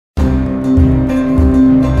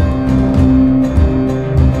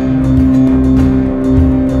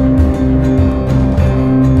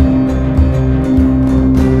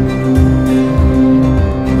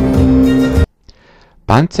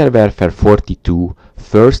Panzerwerfer 42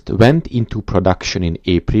 first went into production in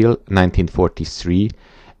April 1943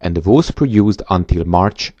 and was produced until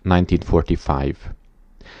March 1945.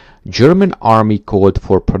 German Army called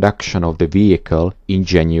for production of the vehicle in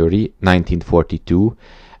January 1942,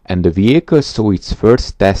 and the vehicle saw its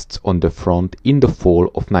first tests on the front in the fall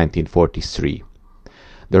of 1943.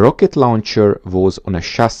 The rocket launcher was on a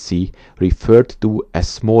chassis referred to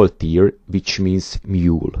as Maultier, which means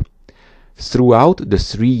mule. Throughout the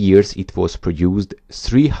 3 years it was produced,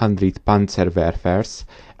 300 Panzerwerfers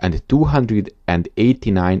and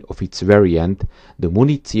 289 of its variant, the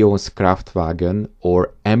Munitionkraftswagen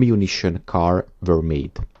or ammunition car, were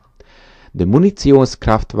made. The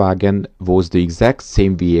Munitionkraftswagen was the exact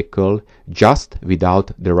same vehicle, just without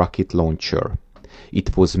the rocket launcher.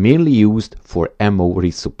 It was mainly used for ammo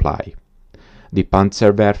resupply. The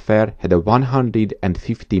Panzerwerfer had a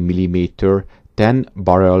 150 mm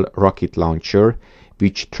 10-barrel rocket launcher,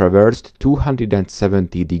 which traversed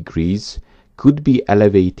 270 degrees, could be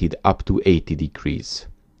elevated up to 80 degrees.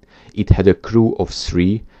 It had a crew of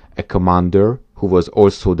 3, a commander, who was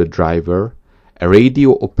also the driver, a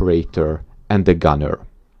radio operator, and a gunner.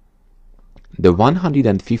 The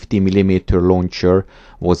 150 mm launcher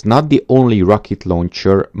was not the only rocket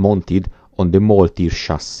launcher mounted on the Maultier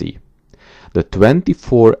chassis. The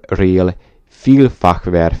 24-rail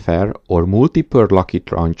Vielfachwerfer or multiple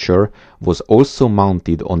rocket launcher was also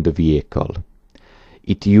mounted on the vehicle.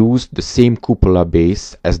 It used the same cupola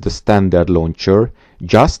base as the standard launcher,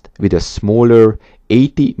 just with a smaller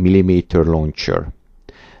 80 mm launcher.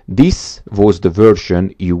 This was the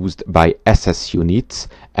version used by SS units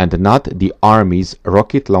and not the Army's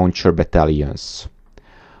rocket launcher battalions.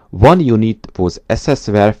 One unit was SS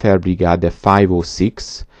Werferbrigade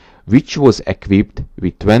 506, which was equipped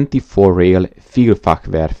with 24-rail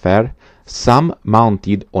Vielfachwerfer, some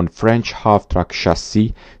mounted on French half-truck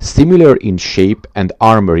chassis similar in shape and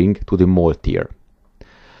armoring to the Maultier.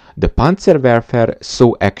 The Panzerwerfer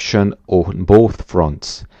saw action on both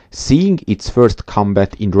fronts, seeing its first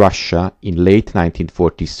combat in Russia in late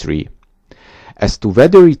 1943. As to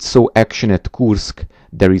whether it saw action at Kursk,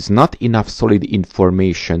 there is not enough solid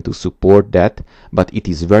information to support that, but it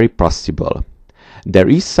is very possible. There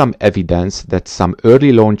is some evidence that some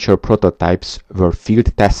early launcher prototypes were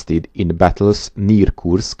field tested in battles near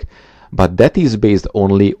Kursk, but that is based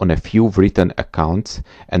only on a few written accounts,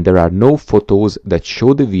 and there are no photos that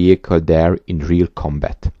show the vehicle there in real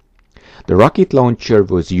combat. The rocket launcher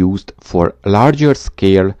was used for larger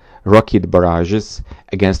scale rocket barrages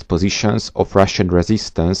against positions of Russian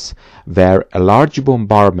resistance, where a large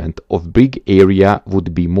bombardment of big area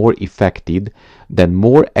would be more effective than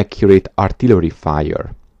more accurate artillery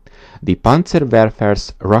fire. The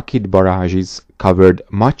Panzerwerfer's rocket barrages covered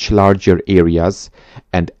much larger areas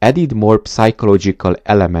and added more psychological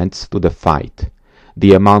elements to the fight.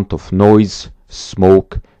 The amount of noise,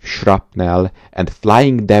 smoke, shrapnel and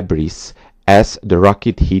flying debris as the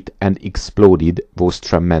rocket hit and exploded was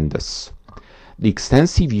tremendous. The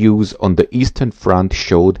extensive use on the Eastern Front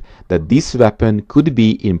showed that this weapon could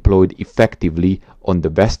be employed effectively on the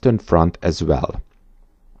Western Front as well.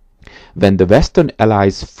 When the Western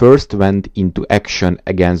Allies first went into action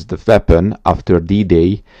against the weapon after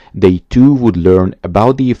D-Day, they too would learn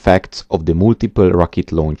about the effects of the multiple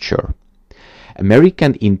rocket launcher.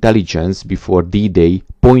 American intelligence before D-Day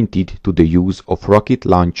pointed to the use of rocket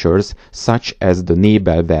launchers such as the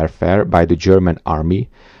Nebelwerfer by the German Army,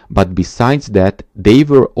 but besides that they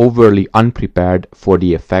were overly unprepared for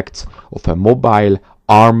the effects of a mobile,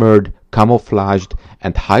 armored, camouflaged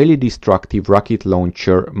and highly destructive rocket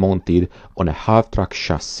launcher mounted on a half-truck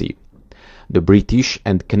chassis. The British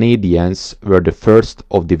and Canadians were the first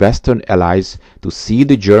of the Western Allies to see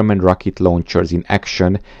the German rocket launchers in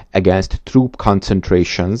action against troop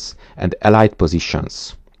concentrations and Allied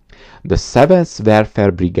positions. The 7th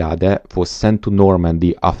Werfer Brigade was sent to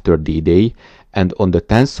Normandy after D-Day, and on the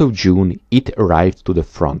 10th of June it arrived to the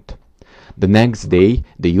front. The next day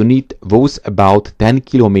the unit was about 10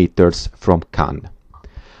 kilometers from Cannes.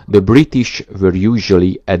 The British were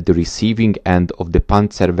usually at the receiving end of the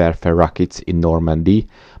Panzerwerfer rockets in Normandy,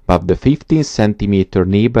 but the 15-cm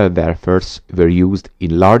Nebelwerfers were used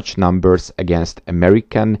in large numbers against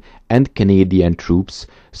American and Canadian troops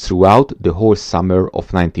throughout the whole summer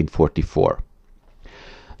of 1944.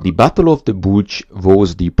 The Battle of the Bulge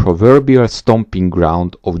was the proverbial stomping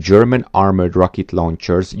ground of German armored rocket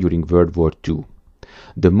launchers during World War II.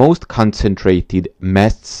 The most concentrated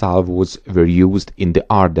massed salvos were used in the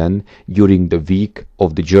Ardennes during the week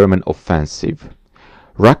of the German offensive.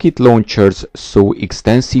 Rocket launchers saw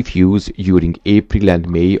extensive use during April and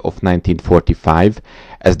May of 1945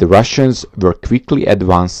 as the Russians were quickly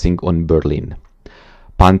advancing on Berlin.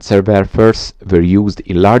 Panzerwerfers were used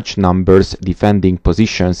in large numbers defending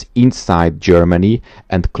positions inside Germany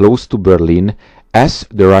and close to Berlin as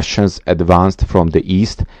the Russians advanced from the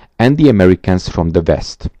east and the Americans from the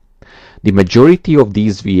west. The majority of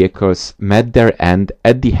these vehicles met their end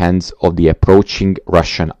at the hands of the approaching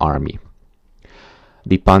Russian army.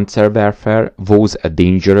 The Panzerwerfer was a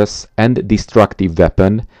dangerous and destructive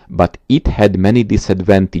weapon, but it had many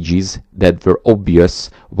disadvantages that were obvious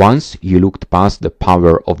once you looked past the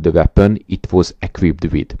power of the weapon it was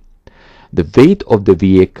equipped with. The weight of the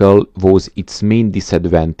vehicle was its main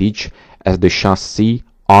disadvantage, as the chassis,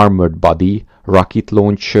 armored body, rocket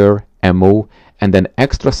launcher, ammo, and an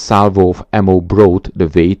extra salvo of ammo brought the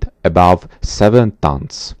weight above 7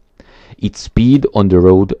 tons. Its speed on the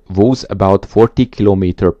road was about 40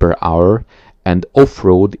 km per hour, and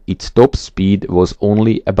off-road its top speed was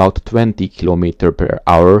only about 20 km per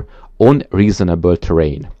hour on reasonable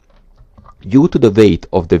terrain. Due to the weight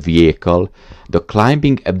of the vehicle, the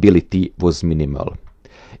climbing ability was minimal.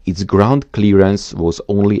 Its ground clearance was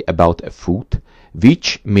only about a foot,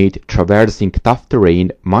 which made traversing tough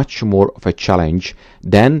terrain much more of a challenge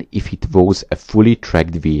than if it was a fully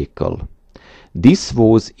tracked vehicle. This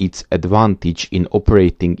was its advantage in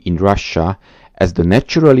operating in Russia, as the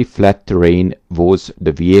naturally flat terrain was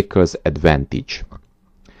the vehicle's advantage.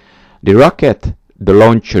 The rocket the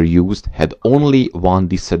launcher used had only one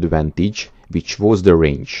disadvantage, which was the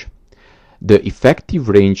range. The effective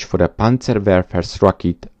range for a Panzerwerfer's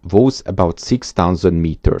rocket was about 6,000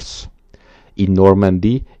 meters. In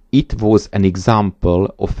Normandy, it was an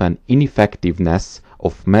example of an ineffectiveness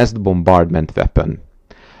of massed bombardment weapon.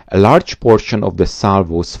 A large portion of the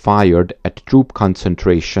salvos fired at troop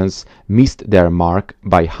concentrations missed their mark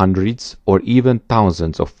by hundreds or even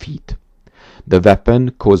thousands of feet. The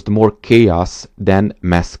weapon caused more chaos than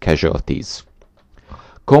mass casualties.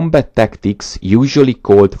 Combat tactics usually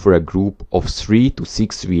called for a group of 3 to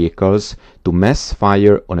 6 vehicles to mass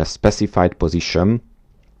fire on a specified position,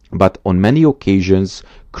 but on many occasions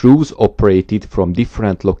crews operated from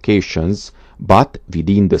different locations but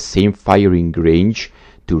within the same firing range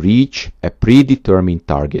to reach a predetermined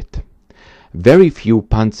target. Very few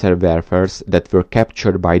Panzerwerfers that were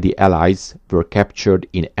captured by the Allies were captured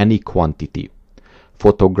in any quantity.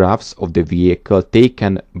 Photographs of the vehicle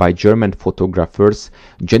taken by German photographers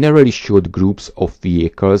generally showed groups of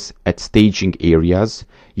vehicles at staging areas,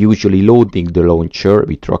 usually loading the launcher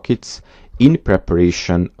with rockets in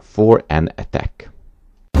preparation for an attack.